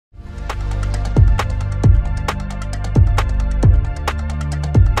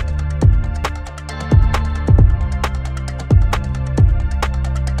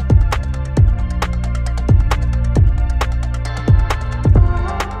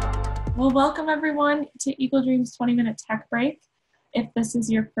Well, welcome everyone to EagleDream's 20-minute tech break. If this is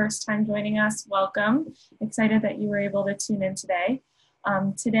your first time joining us, welcome. Excited that you were able to tune in today.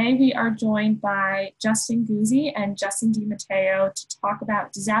 Today we are joined by Justin Guse and Justin DiMatteo to talk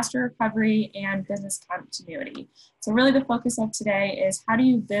about disaster recovery and business continuity. So really the focus of today is how do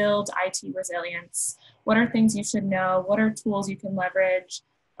you build IT resilience? What are things you should know? What are tools you can leverage?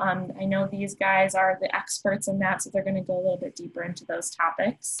 I know these guys are the experts in that, so they're going to go a little bit deeper into those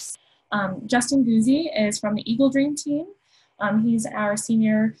topics. Justin Guse is from the EagleDream team. He's our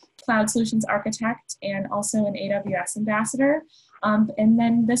senior cloud solutions architect and also an AWS ambassador. And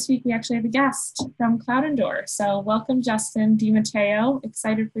then this week we actually have a guest from CloudEndure. So welcome, Justin DiMatteo.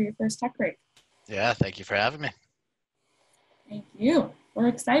 Excited for your first tech break. Yeah, thank you for having me. Thank you. We're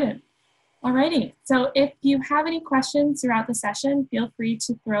excited. Alrighty, so if you have any questions throughout the session, feel free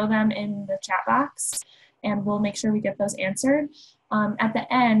to throw them in the chat box and we'll make sure we get those answered. At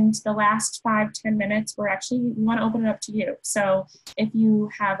the end, the last 5-10 minutes, we want to open it up to you. So if you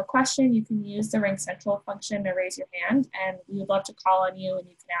have a question, you can use the Ring Central function to raise your hand and we would love to call on you and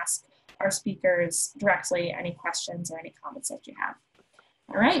you can ask our speakers directly any questions or any comments that you have.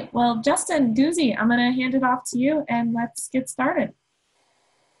 All right, well, Justin Guse, I'm going to hand it off to you and let's get started.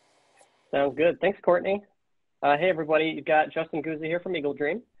 Sounds good. Thanks, Courtney. Hey, everybody. You've got Justin Guse here from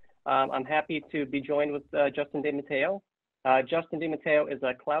EagleDream. I'm happy to be joined with Justin DiMatteo. Justin DiMatteo is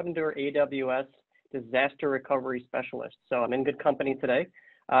a CloudEndure AWS disaster recovery specialist. So I'm in good company today.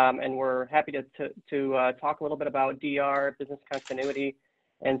 And we're happy to talk a little bit about DR, business continuity,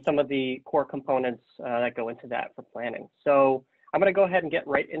 and some of the core components that go into that for planning. So I'm going to go ahead and get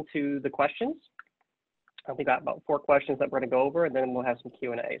right into the questions. We've got about 4 questions that we're going to go over, and then we'll have some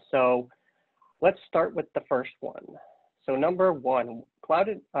Q&A. So let's start with the first one. So number 1,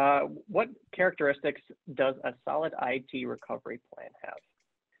 what characteristics does a solid IT recovery plan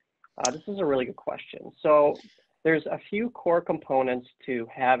have? This is a really good question. So there's a few core components to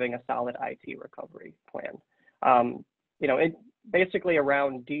having a solid IT recovery plan. It basically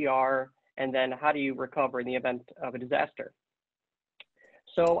around DR and then how do you recover in the event of a disaster.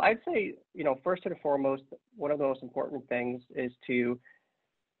 So I'd say, first and foremost, one of the most important things is to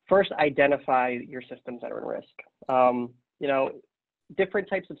first identify your systems that are in risk. Different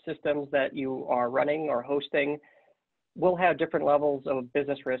types of systems that you are running or hosting will have different levels of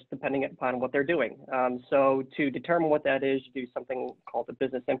business risk depending upon what they're doing. So to determine what that is, you do something called a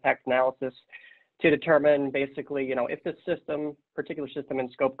business impact analysis to determine basically, if this particular system and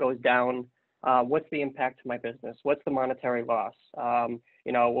scope goes down, what's the impact to my business? What's the monetary loss?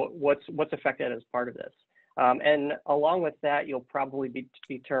 What's affected as part of this? And along with that, you'll probably be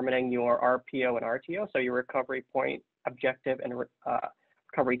determining your RPO and RTO, so your recovery point objective and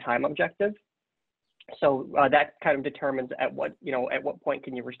recovery time objective. So that kind of determines at what point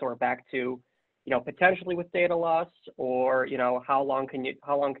can you restore back to, potentially with data loss, or how long can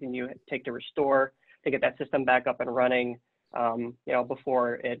you take to restore to get that system back up and running,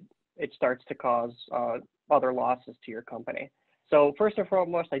 before it starts to cause other losses to your company. So first and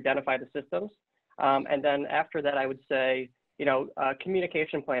foremost, identify the systems. And then after that, I would say, a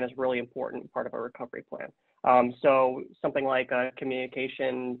communication plan is a really important part of a recovery plan. So something like a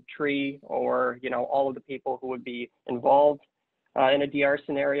communication tree or, all of the people who would be involved in a DR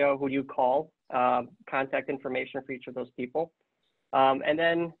scenario, who you call, contact information for each of those people. And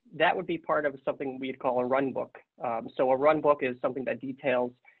then that would be part of something we'd call a run book. So a run book is something that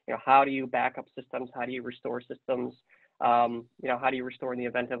details, how do you back up systems? How do you restore systems? How do you restore in the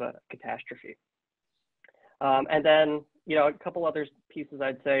event of a catastrophe? And then, a couple other pieces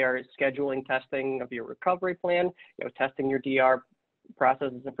I'd say are scheduling testing of your recovery plan, testing your DR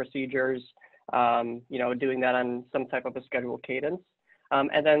processes and procedures, doing that on some type of a scheduled cadence.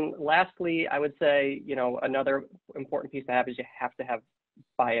 And then lastly, I would say, another important piece to have is you have to have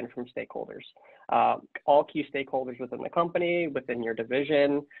buy-in from stakeholders. All key stakeholders within the company, within your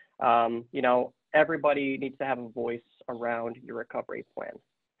division, everybody needs to have a voice around your recovery plan.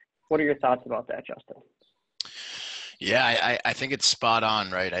 What are your thoughts about that, Justin? Yeah, I think it's spot on,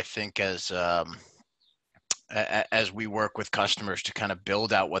 right? I think as we work with customers to kind of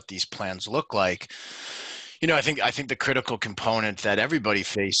build out what these plans look like, I think the critical component that everybody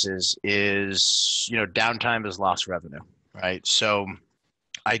faces is, downtime is lost revenue, right? So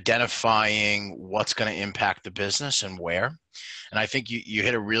identifying what's going to impact the business and where. And I think you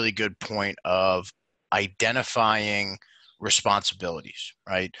hit a really good point of identifying responsibilities,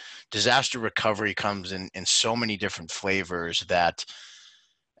 right? Disaster recovery comes in so many different flavors that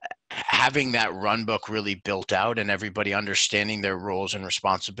having that run book really built out and everybody understanding their roles and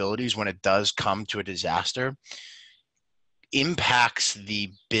responsibilities when it does come to a disaster impacts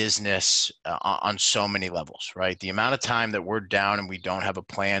the business on so many levels, right? The amount of time that we're down and we don't have a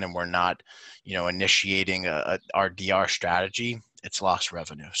plan and we're not, initiating our DR strategy, it's lost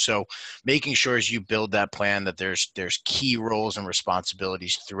revenue. So making sure as you build that plan that there's key roles and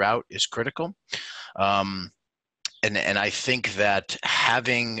responsibilities throughout is critical. And I think that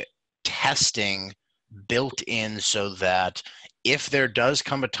having testing built in so that if there does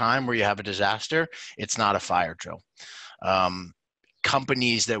come a time where you have a disaster, it's not a fire drill.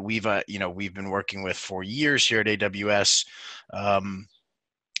 Companies that we've been working with for years here at AWS,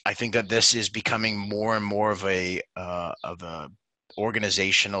 I think that this is becoming more and more of a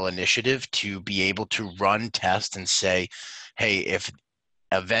organizational initiative to be able to run tests and say, hey, if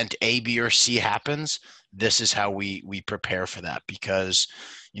event A, B, or C happens, this is how we prepare for that, because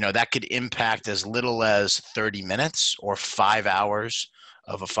that could impact as little as 30 minutes or 5 hours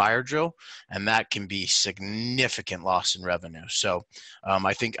of a fire drill, and that can be significant loss in revenue. So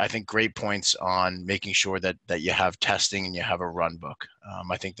I think great points on making sure that you have testing and you have a run book.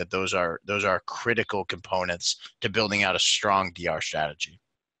 I think that those are critical components to building out a strong DR strategy.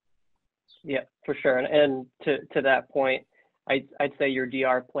 Yeah, for sure. And to that point, I'd say your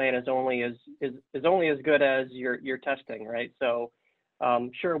DR plan is only as good as your testing, right? So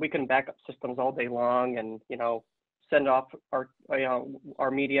sure, we can back up systems all day long and send off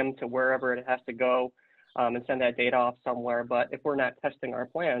our medium to wherever it has to go, and send that data off somewhere. But if we're not testing our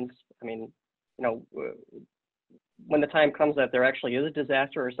plans, I mean, when the time comes that there actually is a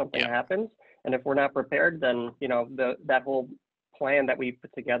disaster or something happens, and if we're not prepared, then that whole plan that we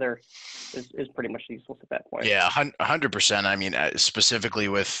put together is pretty much useless at that point. Yeah, 100%. I mean, specifically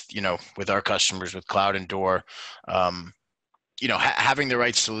with our customers with CloudEndure, having the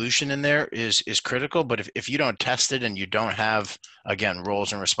right solution in there is critical. But if you don't test it and you don't have, again,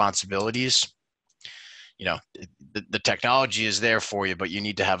 roles and responsibilities, the technology is there for you, but you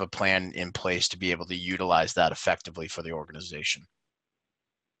need to have a plan in place to be able to utilize that effectively for the organization.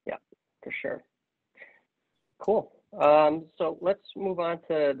 Yeah, for sure. Cool. So let's move on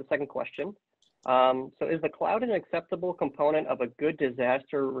to the second question. So is the cloud an acceptable component of a good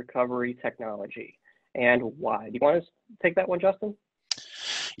disaster recovery technology, and why? Do you want to take that one, Justin?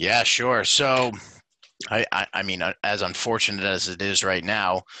 Yeah, sure. So I mean, as unfortunate as it is right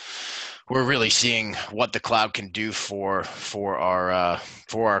now, we're really seeing what the cloud can do for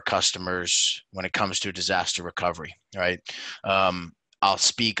our customers when it comes to disaster recovery, right? I'll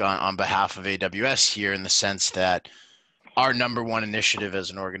speak on behalf of AWS here in the sense that our number one initiative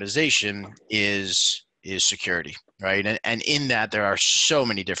as an organization is security, right? And in that there are so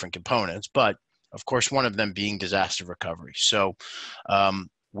many different components, but of course one of them being disaster recovery. So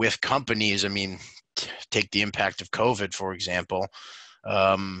with companies, I mean, take the impact of COVID, for example,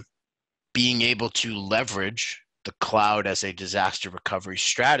 being able to leverage the cloud as a disaster recovery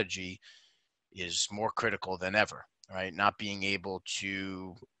strategy is more critical than ever, right? Not being able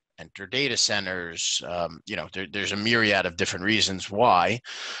to enter data centers, there's a myriad of different reasons why,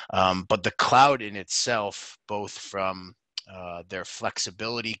 but the cloud in itself, both from their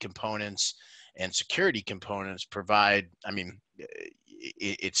flexibility components and security components provide, I mean,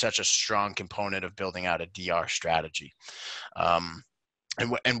 it's such a strong component of building out a DR strategy.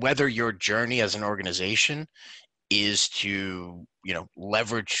 And whether your journey as an organization is to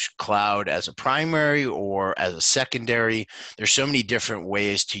leverage cloud as a primary or as a secondary, there's so many different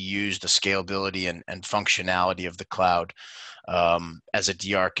ways to use the scalability and functionality of the cloud as a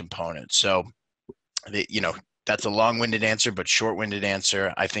DR component. So that's a long-winded answer, but short-winded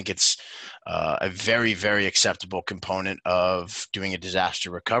answer. I think it's a very, very acceptable component of doing a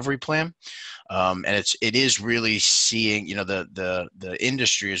disaster recovery plan. And it is really seeing, the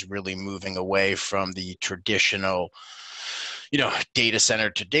industry is really moving away from the traditional, data center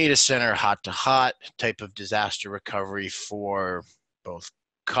to data center, hot to hot type of disaster recovery for both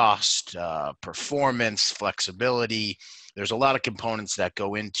cost, performance, flexibility. There's a lot of components that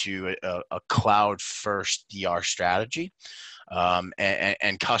go into a cloud-first DR strategy,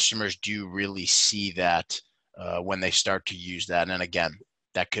 and customers do really see that when they start to use that. And again,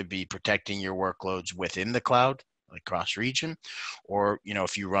 that could be protecting your workloads within the cloud, like cross-region, or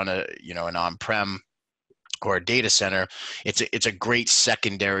if you run an on-prem or a data center, it's a great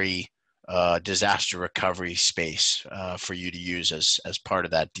secondary disaster recovery space for you to use as part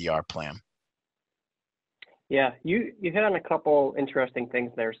of that DR plan. Yeah, you hit on a couple interesting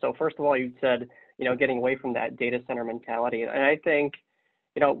things there. So first of all, you said, getting away from that data center mentality. And I think,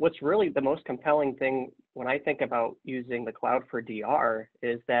 what's really the most compelling thing when I think about using the cloud for DR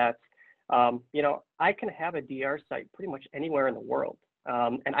is that, I can have a DR site pretty much anywhere in the world.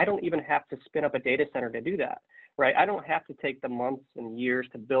 And I don't even have to spin up a data center to do that. right? I don't have to take the months and years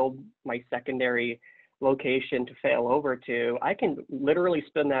to build my secondary location to fail over to. I can literally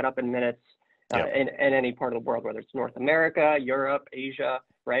spin that up in minutes in any part of the world, whether it's North America, Europe, Asia,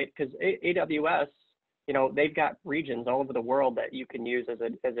 right? Because AWS, you know, they've got regions all over the world that you can use as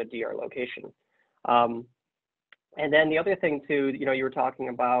a DR location. And then the other thing too, you know, you were talking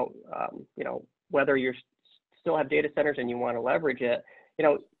about, you know, whether you still have data centers and you want to leverage it, you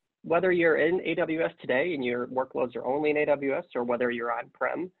know, whether you're in AWS today and your workloads are only in AWS or whether you're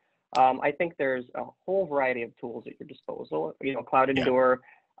on-prem, I think there's a whole variety of tools at your disposal. You know, CloudEndure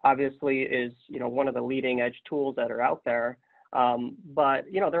obviously is, you know, one of the leading edge tools that are out there.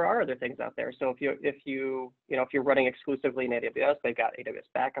 But you know, there are other things out there. So if you're running exclusively in AWS, they've got AWS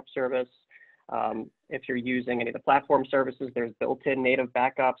backup service. If you're using any of the platform services, there's built-in native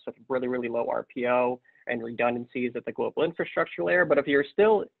backups with really, really low RPO and redundancies at the global infrastructure layer. But if you're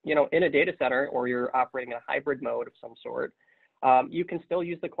still, you know, in a data center or you're operating in a hybrid mode of some sort, you can still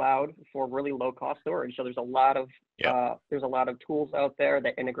use the cloud for really low cost storage. So there's a lot of tools out there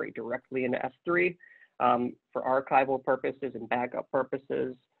that integrate directly into S3 for archival purposes and backup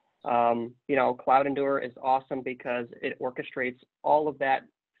purposes. You know, CloudEndure is awesome because it orchestrates all of that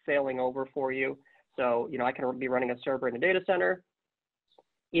failing over for you. So, you know, I can be running a server in a data center.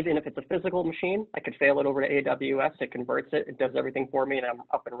 Even if it's a physical machine, I could fail it over to AWS, it converts it, it does everything for me, and I'm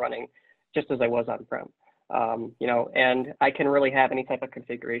up and running just as I was on-prem. You know, and I can really have any type of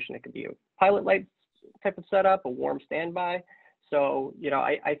configuration. It could be a pilot light type of setup, a warm standby. So, you know,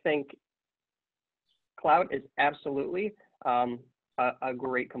 I think cloud is absolutely a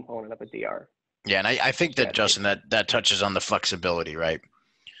great component of a DR. Yeah, and I think that, Justin, that touches on the flexibility, right?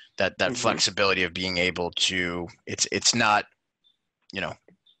 That flexibility of being able to, it's not, you know,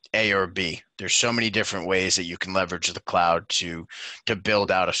 A or B. There's so many different ways that you can leverage the cloud to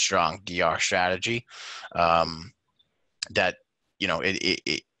build out a strong DR strategy. That, you know,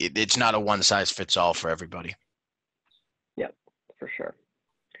 it's not a one size fits all for everybody. Yep, for sure.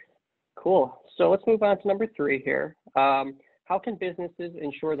 Cool. So let's move on to number 3 here. How can businesses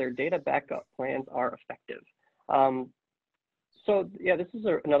ensure their data backup plans are effective? So yeah, this is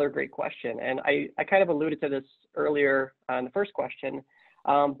another great question. And I kind of alluded to this earlier in the first question.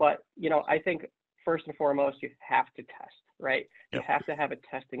 But, you know, I think first and foremost, you have to test, right? You have to have a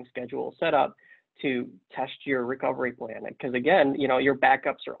testing schedule set up to test your recovery plan. Because again, you know, your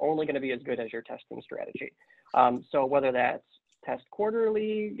backups are only going to be as good as your testing strategy. So whether that's test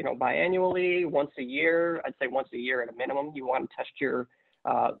quarterly, you know, biannually, once a year, I'd say once a year at a minimum, you want to test your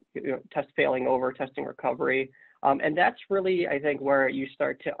test failing over, testing recovery. And that's really, I think, where you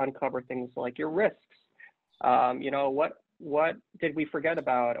start to uncover things like your risks. You know, what did we forget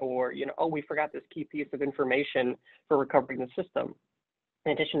about? Or, you know, oh, we forgot this key piece of information for recovering the system.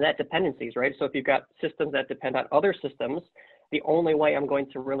 In addition to that, dependencies, right? So if you've got systems that depend on other systems, the only way I'm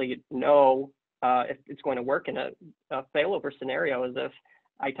going to really know if it's going to work in a failover scenario is if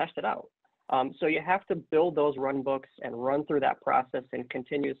I test it out. So you have to build those run books and run through that process and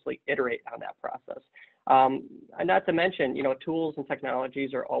continuously iterate on that process. And not to mention, you know, tools and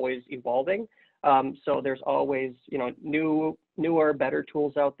technologies are always evolving. So there's always, you know, newer, better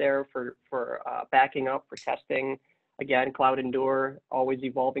tools out there for backing up, for testing. Again, CloudEndure, always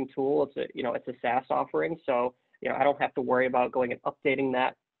evolving tool. It's a SaaS offering. So, you know, I don't have to worry about going and updating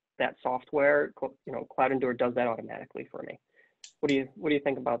that software. You know, CloudEndure does that automatically for me. What do you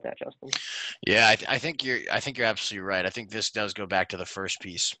think about that, Justin? Yeah, I think you're absolutely right. I think this does go back to the first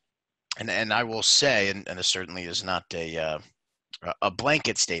piece, and I will say, and this certainly is not a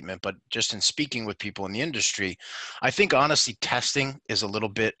blanket statement, but just in speaking with people in the industry, I think honestly testing is a little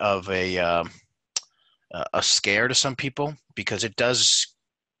bit of a scare to some people because it does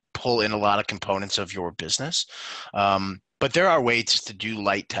pull in a lot of components of your business. But there are ways to do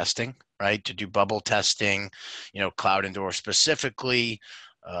light testing, right? To do bubble testing, you know, CloudEndure specifically.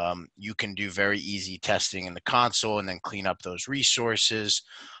 You can do very easy testing in the console and then clean up those resources.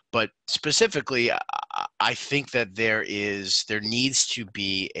 But specifically, I think that there needs to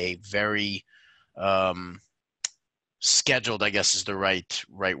be a very scheduled, I guess is the right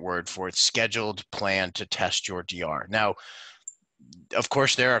word for it, scheduled plan to test your DR. Now, of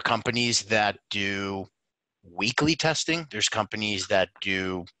course, there are companies that do weekly testing. There's companies that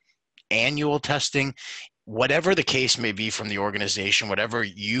do annual testing. Whatever the case may be from the organization, whatever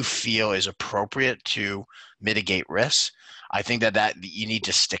you feel is appropriate to mitigate risks, I think that you need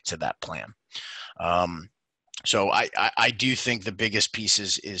to stick to that plan. So I do think the biggest piece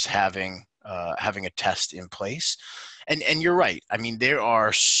is having a test in place. And you're right. I mean, there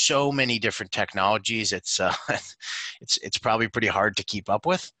are so many different technologies. It's probably pretty hard to keep up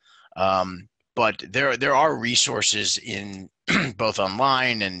with. But there are resources in both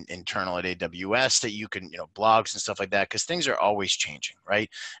online and internal at AWS that you can, blogs and stuff like that, because things are always changing, right?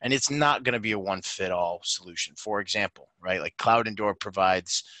 And it's not going to be a one-fit-all solution. For example, right, like CloudEndure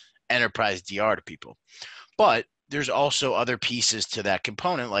provides enterprise DR to people, but there's also other pieces to that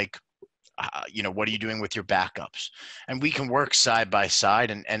component, like what are you doing with your backups? And we can work side by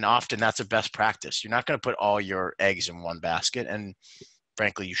side, and often that's a best practice. You're not going to put all your eggs in one basket, and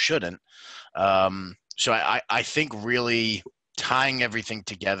frankly, you shouldn't. So I think really tying everything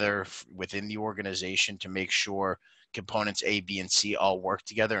together within the organization to make sure components A, B, and C all work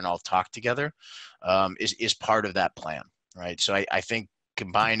together and all talk together is part of that plan, right? So I think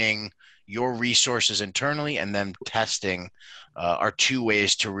combining your resources internally and then testing are two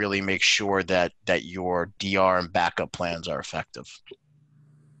ways to really make sure that your DR and backup plans are effective.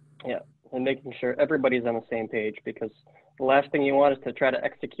 Yeah, and making sure everybody's on the same page, because the last thing you want is to try to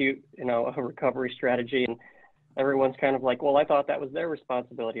execute, a recovery strategy, and everyone's kind of like, well, I thought that was their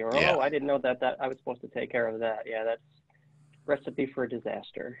responsibility, or Yeah. oh, I didn't know that I was supposed to take care of that. Yeah, that's recipe for a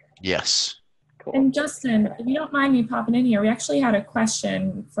disaster. Yes. Cool. And Justin, if you don't mind me popping in here, we actually had a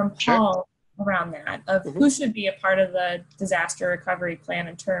question from Paul around that of who should be a part of the disaster recovery plan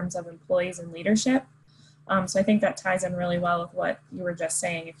in terms of employees and leadership. So I think that ties in really well with what you were just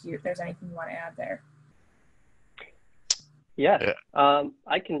saying, if there's anything you want to add there. Yeah.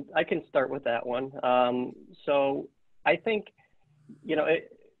 I can start with that one. So I think,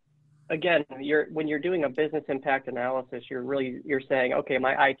 again, when you're doing a business impact analysis, you're saying, okay,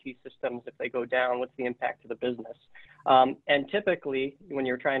 my IT systems, if they go down, what's the impact to the business? And typically, when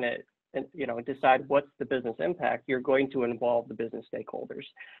you're trying to decide what's the business impact, you're going to involve the business stakeholders.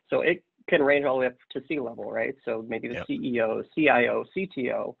 So it can range all the way up to C-level, right? So maybe the CEO, CIO,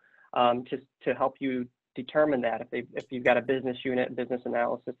 CTO, to help you determine that if you've got a business unit, business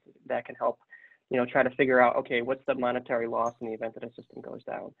analysis that can help, try to figure out, okay, what's the monetary loss in the event that a system goes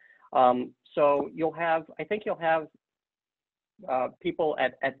down. So I think you'll have people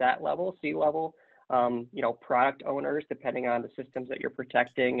at that level, C-level, product owners, depending on the systems that you're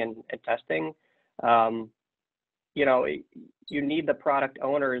protecting and testing. You need the product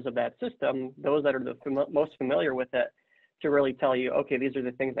owners of that system, those that are most familiar with it, to really tell you, okay, these are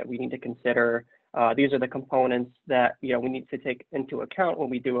the things that we need to consider. These are the components that we need to take into account when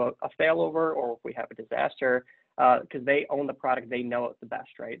we do a failover or if we have a disaster, because they own the product, they know it the best,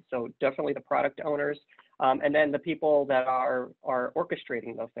 right? So definitely the product owners, and then the people that are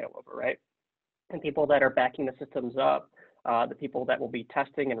orchestrating the failover, right? And people that are backing the systems up, the people that will be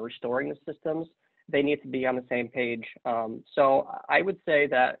testing and restoring the systems, they need to be on the same page. So I would say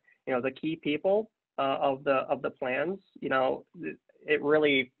that the key people of the plans, it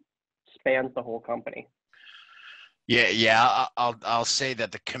really spans the whole company. Yeah. I'll say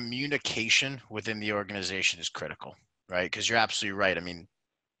that the communication within the organization is critical, right? Because you're absolutely right. I mean,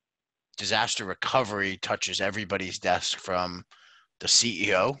 disaster recovery touches everybody's desk, from the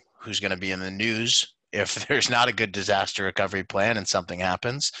CEO, who's going to be in the news if there's not a good disaster recovery plan and something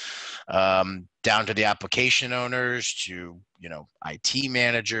happens, down to the application owners, to IT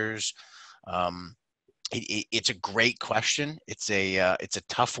managers. It's a great question. It's a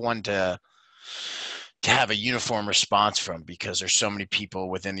tough one to have a uniform response from, because there's so many people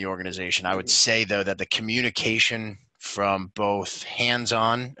within the organization. I would say, though, that the communication from both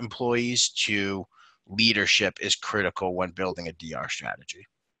hands-on employees to leadership is critical when building a DR strategy.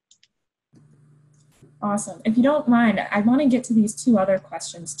 Awesome. If you don't mind, I want to get to these two other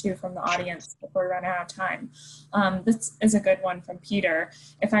questions too from the audience before we run out of time. This is a good one from Peter.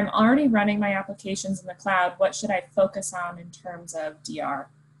 If I'm already running my applications in the cloud, what should I focus on in terms of DR?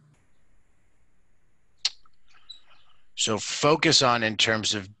 So focus on in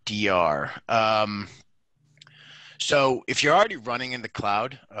terms of DR. So if you're already running in the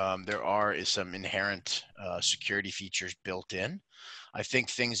cloud, there is some inherent security features built in. I think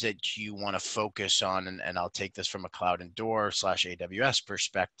things that you want to focus on, and I'll take this from a CloudEndure / AWS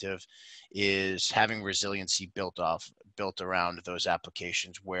perspective, is having resiliency built around those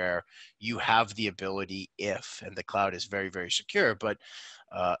applications, where you have the ability, and the cloud is very, very secure, but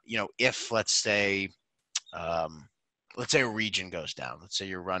if let's say a region goes down, let's say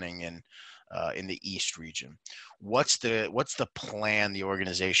you're running in the East region, what's the plan the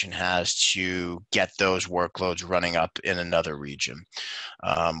organization has to get those workloads running up in another region?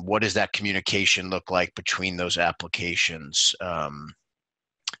 What does that communication look like between those applications?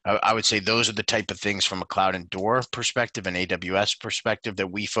 I would say those are the type of things from a CloudEndure perspective and AWS perspective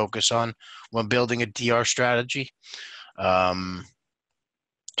that we focus on when building a DR strategy.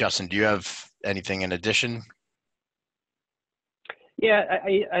 Justin, do you have anything in addition? Yeah,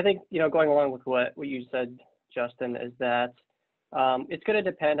 I think, going along with what you said, Justin, is that it's going to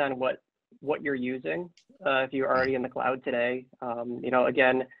depend on what you're using. If you're already in the cloud today,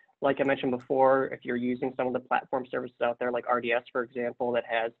 again, like I mentioned before, if you're using some of the platform services out there, like RDS, for example, that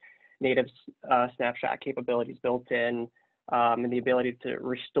has native snapshot capabilities built in, and the ability to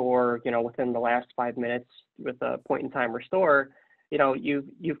restore, within the last 5 minutes with a point in time restore,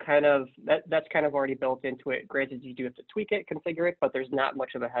 you've kind of, that's kind of already built into it. Granted, you do have to tweak it, configure it, but there's not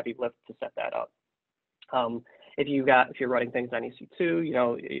much of a heavy lift to set that up. If you're running things on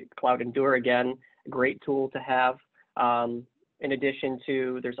EC2, CloudEndure, again, a great tool to have. In addition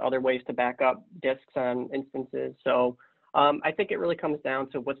to, there's other ways to back up disks on instances. So I think it really comes down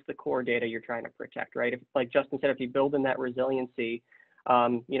to what's the core data you're trying to protect, right? If, like Justin said, if you build in that resiliency,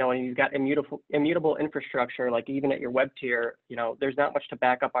 and you've got immutable infrastructure, like even at your web tier, there's not much to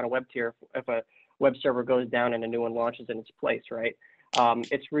back up on a web tier if a web server goes down and a new one launches in its place, right?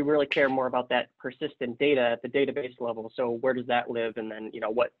 We really care more about that persistent data at the database level. So where does that live? And then,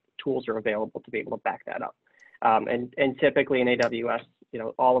 what tools are available to be able to back that up? And typically in AWS,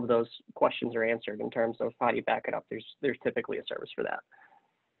 all of those questions are answered in terms of how do you back it up. There's typically a service for that.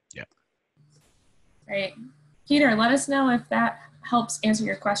 Yeah. Great. Peter, let us know if that helps answer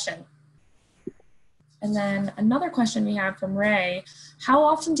your question. And then another question we have from Ray, how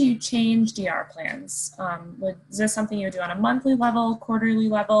often do you change DR plans? Is this something you would do on a monthly level, quarterly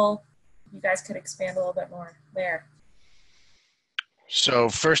level? You guys could expand a little bit more there. So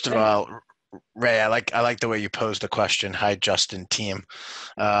first of all, Ray, I like the way you posed the question. Hi, Justin team.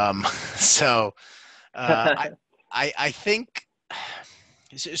 I think,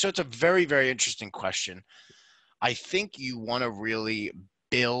 so it's a very, very interesting question. I think you want to really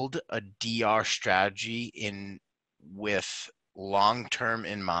build a DR strategy with long-term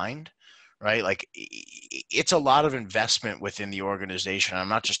in mind, right? Like it's a lot of investment within the organization. I'm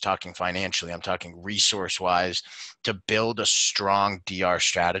not just talking financially, I'm talking resource-wise to build a strong DR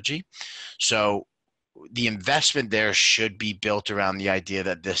strategy. So the investment there should be built around the idea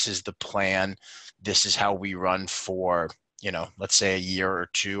that this is the plan. This is how we run for, let's say a year or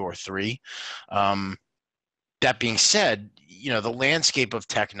 2 or 3. That being said, the landscape of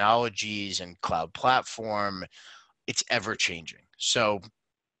technologies and cloud platform, it's ever changing. So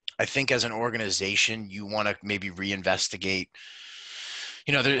I think as an organization, you want to maybe reinvestigate,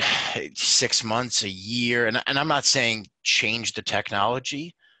 6 months, a year, and I'm not saying change the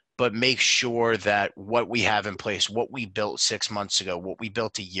technology, but make sure that what we have in place, what we built 6 months ago, what we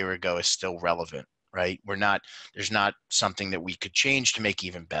built a year ago is still relevant, right? There's not something that we could change to make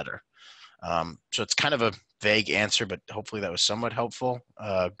even better. So it's kind of a vague answer, but hopefully that was somewhat helpful.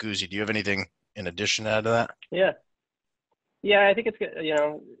 Guse, do you have anything in addition to that? Yeah, I think it's good.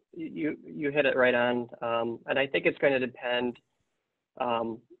 You hit it right on. And I think it's going to depend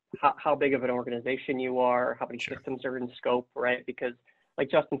how big of an organization you are, how many systems are in scope, right? Because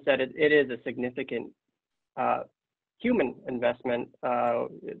like Justin said, it is a significant human investment.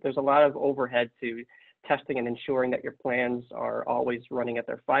 There's a lot of overhead to testing and ensuring that your plans are always running at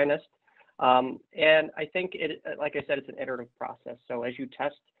their finest. And I think like I said, it's an iterative process. So as you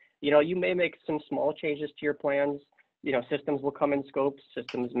test, you may make some small changes to your plans. Systems will come in scope.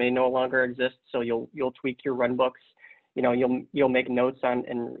 Systems may no longer exist. So you'll tweak your run books. You'll make notes on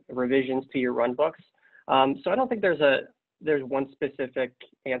and revisions to your run books. So I don't think there's one specific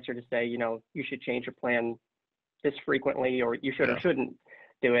answer to say, you should change your plan this frequently, or you should or shouldn't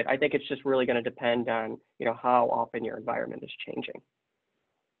do it. I think it's just really going to depend on, how often your environment is changing.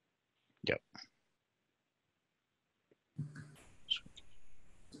 Yep.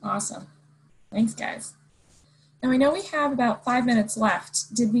 Awesome. Thanks, guys. And we know we have about 5 minutes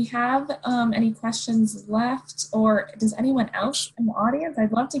left. Did we have any questions left, or does anyone else in the audience?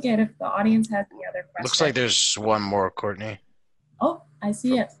 I'd love to get if the audience has any other questions. Looks like there's one more, Courtney. Oh, I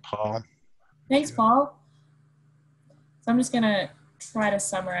see it. Paul. Thanks, Paul. So I'm just going to try to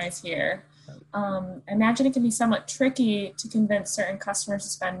summarize here. I imagine it can be somewhat tricky to convince certain customers to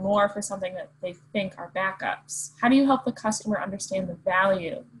spend more for something that they think are backups. How do you help the customer understand the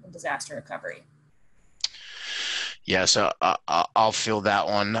value in disaster recovery? Yeah, so I'll fill that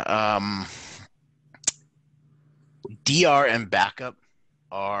one. DR and backup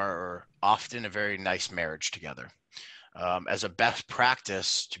are often a very nice marriage together. As a best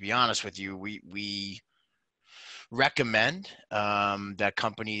practice, to be honest with you, we recommend that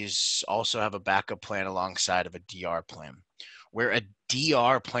companies also have a backup plan alongside of a DR plan. Where a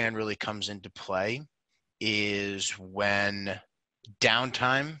DR plan really comes into play is when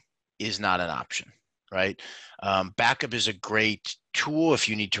downtime is not an option, right? Backup is a great tool if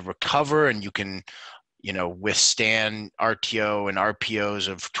you need to recover and you can withstand RTO and RPOs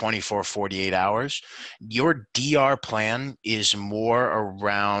of 24, 48 hours. Your DR plan is more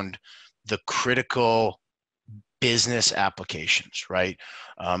around the critical business applications, right?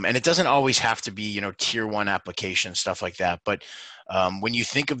 And it doesn't always have to be, tier one applications, stuff like that. But when you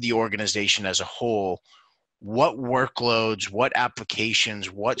think of the organization as a whole, what workloads, what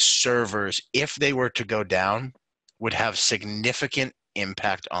applications, what servers, if they were to go down, would have significant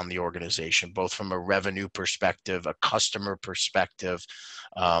impact on the organization, both from a revenue perspective, a customer perspective.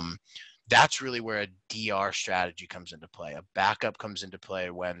 That's really where a DR strategy comes into play. A backup comes into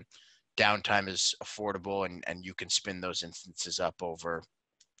play when downtime is affordable and you can spin those instances up over,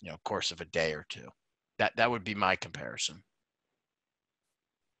 course of a day or two. That would be my comparison.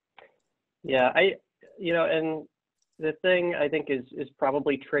 Yeah, and the thing I think is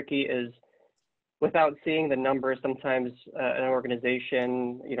probably tricky is without seeing the numbers, sometimes an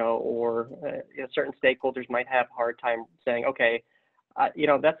organization, or certain stakeholders might have a hard time saying, okay,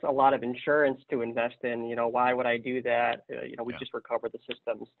 that's a lot of insurance to invest in. Why would I do that? We just recover the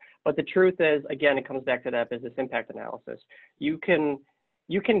systems. But the truth is, again, it comes back to that business impact analysis. You can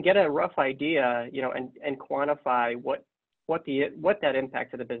get a rough idea, and quantify what that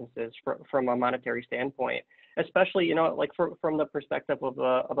impact to the business is from a monetary standpoint, especially, like from the perspective of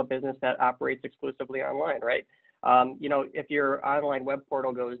a business that operates exclusively online, right? If your online web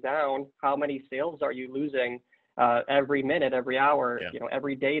portal goes down, how many sales are you losing every minute, every hour,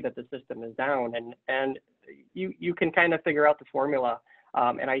 every day that the system is down? And you can kind of figure out the formula.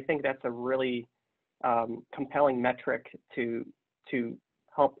 And I think that's a really compelling metric to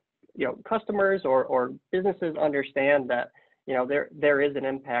help, customers or businesses understand that, there is an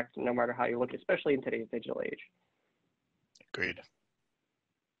impact no matter how you look, especially in today's digital age. Agreed.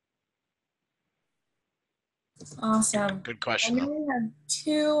 Awesome. Good question. We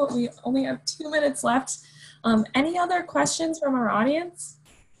only have 2 minutes left. Any other questions from our audience?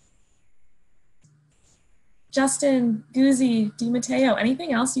 Justin, Guse, DiMatteo,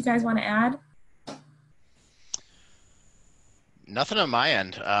 anything else you guys want to add? Nothing on my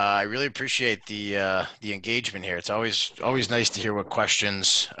end. I really appreciate the engagement here. It's always nice to hear what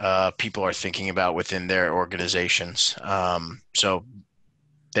questions people are thinking about within their organizations. So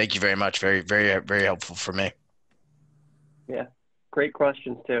thank you very much. Very, very, very helpful for me. Yeah, great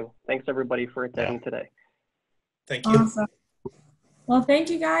questions too. Thanks everybody for attending today. Thank you. Awesome. Well, thank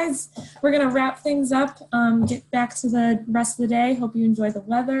you guys. We're going to wrap things up, get back to the rest of the day. Hope you enjoy the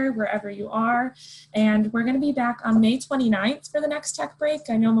weather wherever you are. And we're going to be back on May 29th for the next tech break.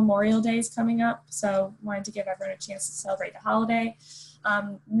 I know Memorial Day is coming up, so wanted to give everyone a chance to celebrate the holiday.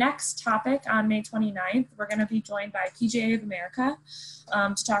 Next topic on May 29th, we're going to be joined by PGA of America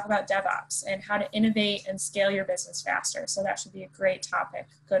to talk about DevOps and how to innovate and scale your business faster. So that should be a great topic,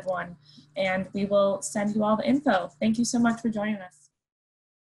 good one. And we will send you all the info. Thank you so much for joining us.